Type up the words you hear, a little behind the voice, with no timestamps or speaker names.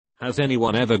Has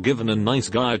anyone ever given a nice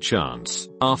guy a chance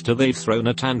after they've thrown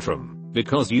a tantrum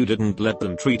because you didn't let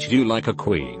them treat you like a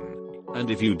queen?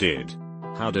 And if you did,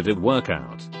 how did it work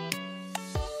out?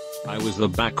 I was the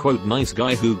nice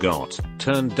guy who got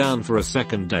turned down for a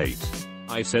second date.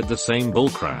 I said the same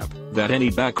bullcrap that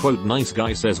any nice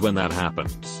guy says when that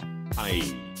happens.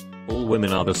 I.e., all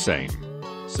women are the same.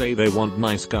 Say they want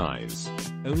nice guys.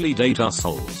 Only date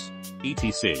assholes.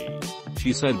 etc.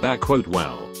 She said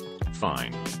well,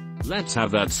 fine. Let's have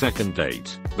that second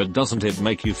date, but doesn't it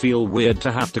make you feel weird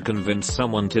to have to convince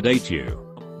someone to date you?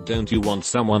 Don't you want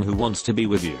someone who wants to be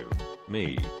with you?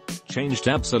 Me. Changed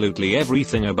absolutely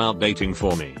everything about dating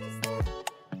for me.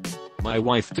 My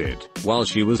wife did, while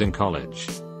she was in college.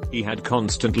 He had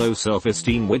constant low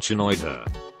self-esteem which annoyed her.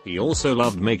 He also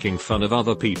loved making fun of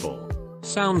other people.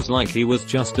 Sounds like he was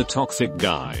just a toxic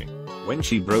guy. When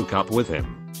she broke up with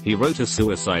him, he wrote a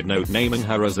suicide note naming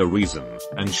her as a reason,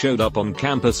 and showed up on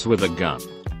campus with a gun.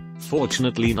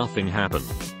 Fortunately nothing happened.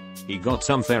 He got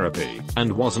some therapy,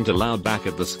 and wasn't allowed back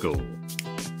at the school.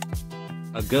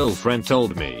 A girlfriend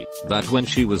told me that when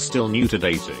she was still new to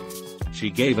dating, she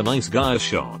gave a nice guy a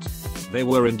shot. They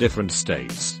were in different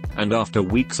states, and after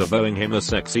weeks of owing him a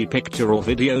sexy picture or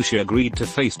video she agreed to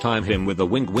FaceTime him with a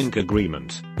wink-wink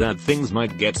agreement that things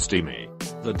might get steamy.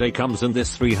 The day comes and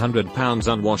this 300-pound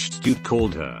unwashed dude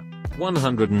called her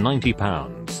 190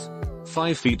 pounds,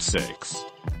 5 feet 6,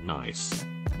 nice,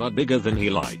 but bigger than he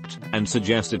liked, and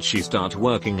suggested she start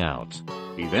working out.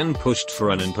 He then pushed for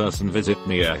an in-person visit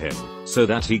near him, so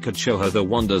that he could show her the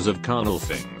wonders of carnal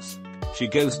things. She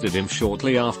ghosted him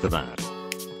shortly after that.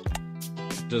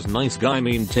 Does nice guy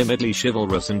mean timidly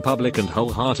chivalrous in public and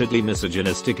wholeheartedly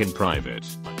misogynistic in private?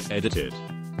 Edited.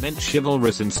 Meant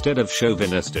chivalrous instead of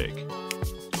chauvinistic.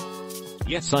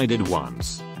 Yes, I did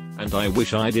once. And I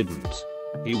wish I didn't.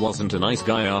 He wasn't a nice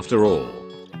guy after all.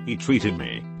 He treated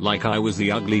me like I was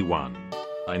the ugly one.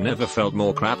 I never felt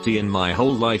more crappy in my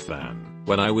whole life than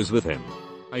when I was with him.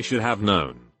 I should have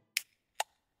known.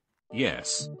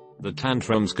 Yes. The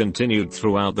tantrums continued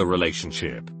throughout the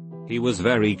relationship. He was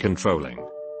very controlling.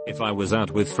 If I was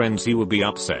out with friends he would be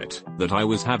upset that I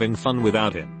was having fun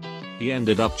without him. He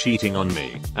ended up cheating on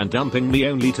me and dumping me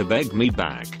only to beg me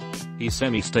back. He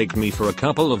semi-staked me for a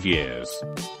couple of years.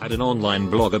 Had an online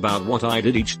blog about what I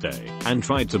did each day and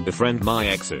tried to befriend my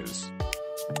exes.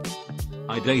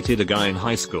 I dated a guy in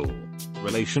high school.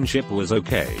 Relationship was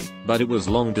okay, but it was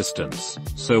long distance,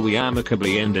 so we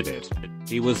amicably ended it.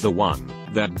 He was the one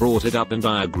that brought it up and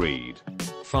I agreed.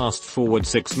 Fast forward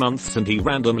 6 months and he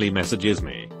randomly messages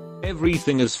me.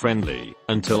 Everything is friendly,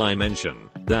 until I mention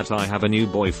that I have a new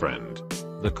boyfriend.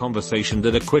 The conversation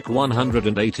did a quick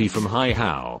 180 from hi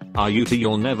how are you to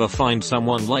you'll never find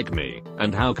someone like me,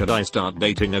 and how could I start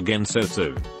dating again so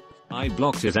soon? I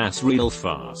blocked his ass real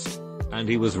fast. And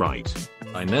he was right.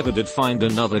 I never did find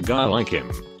another guy like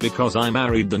him, because I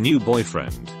married the new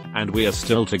boyfriend, and we are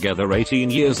still together 18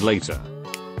 years later.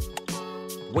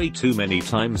 Way too many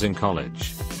times in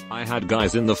college. I had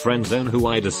guys in the friend zone who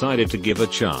I decided to give a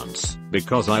chance,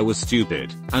 because I was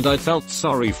stupid, and I felt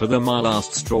sorry for them. My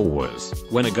last straw was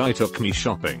when a guy took me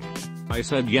shopping. I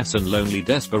said yes in lonely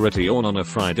desperate on a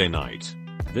Friday night.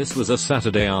 This was a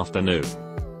Saturday afternoon.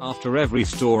 After every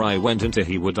store I went into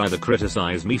he would either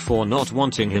criticize me for not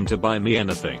wanting him to buy me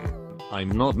anything.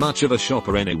 I'm not much of a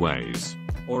shopper anyways.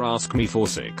 Or ask me for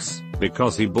 $6,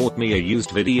 because he bought me a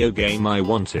used video game I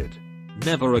wanted.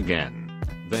 Never again.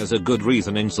 There's a good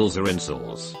reason incels are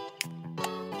incels.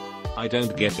 I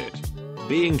don't get it.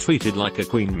 Being treated like a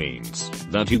queen means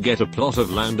that you get a plot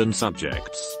of land and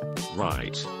subjects.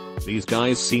 Right. These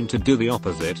guys seem to do the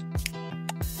opposite.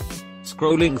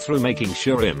 Scrolling through making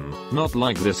sure I'm not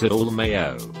like this at all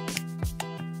mayo.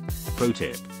 Pro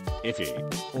tip. If he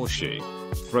or she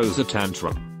throws a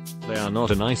tantrum, they are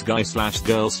not a nice guy /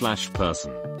 girl /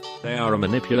 person. They are a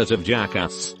manipulative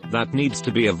jackass that needs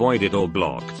to be avoided or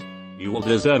blocked. You will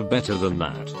deserve better than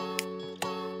that.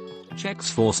 Checks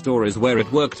for stories where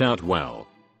it worked out well.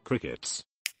 Crickets.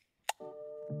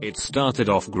 It started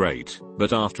off great,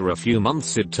 but after a few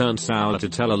months it turned sour. To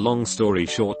tell a long story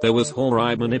short, there was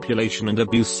horrible manipulation and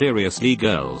abuse. Seriously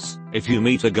girls, if you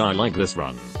meet a guy like this,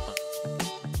 run.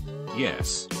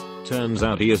 Yes. Turns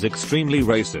out he is extremely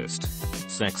racist,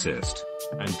 sexist,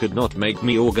 and could not make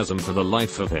me orgasm for the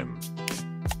life of him.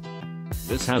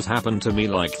 This has happened to me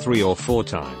like 3 or 4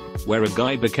 times. where a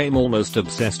guy became almost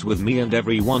obsessed with me and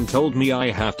everyone told me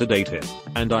I have to date him,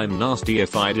 and I'm nasty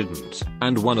if I didn't,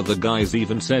 and one of the guys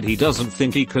even said he doesn't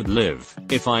think he could live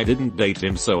if I didn't date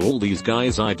him. So all these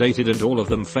guys I dated and all of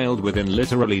them failed within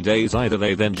literally days. Either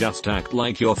they then just act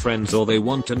like your friends or they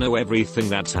want to know everything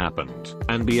that's happened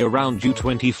and be around you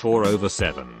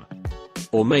 24/7.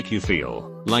 Or make you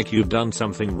feel like you've done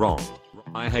something wrong.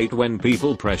 I hate when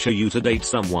people pressure you to date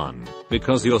someone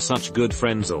because you're such good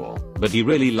friends but he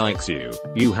really likes you.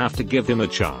 You have to give him a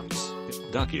chance.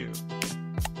 Duck you.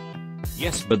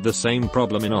 Yes, but the same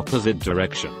problem in opposite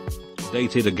direction.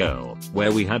 Dated a girl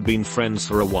where we had been friends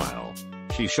for a while.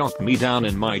 She shot me down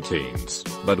in my teens,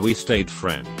 but we stayed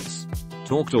friends.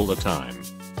 Talked all the time.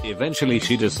 Eventually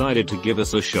she decided to give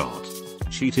us a shot.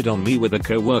 Cheated on me with a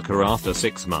coworker after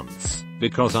 6 months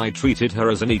because I treated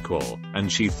her as an equal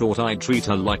and she thought I'd treat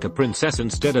her like a princess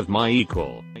instead of my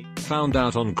equal. Found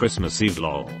out on Christmas Eve,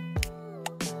 lol.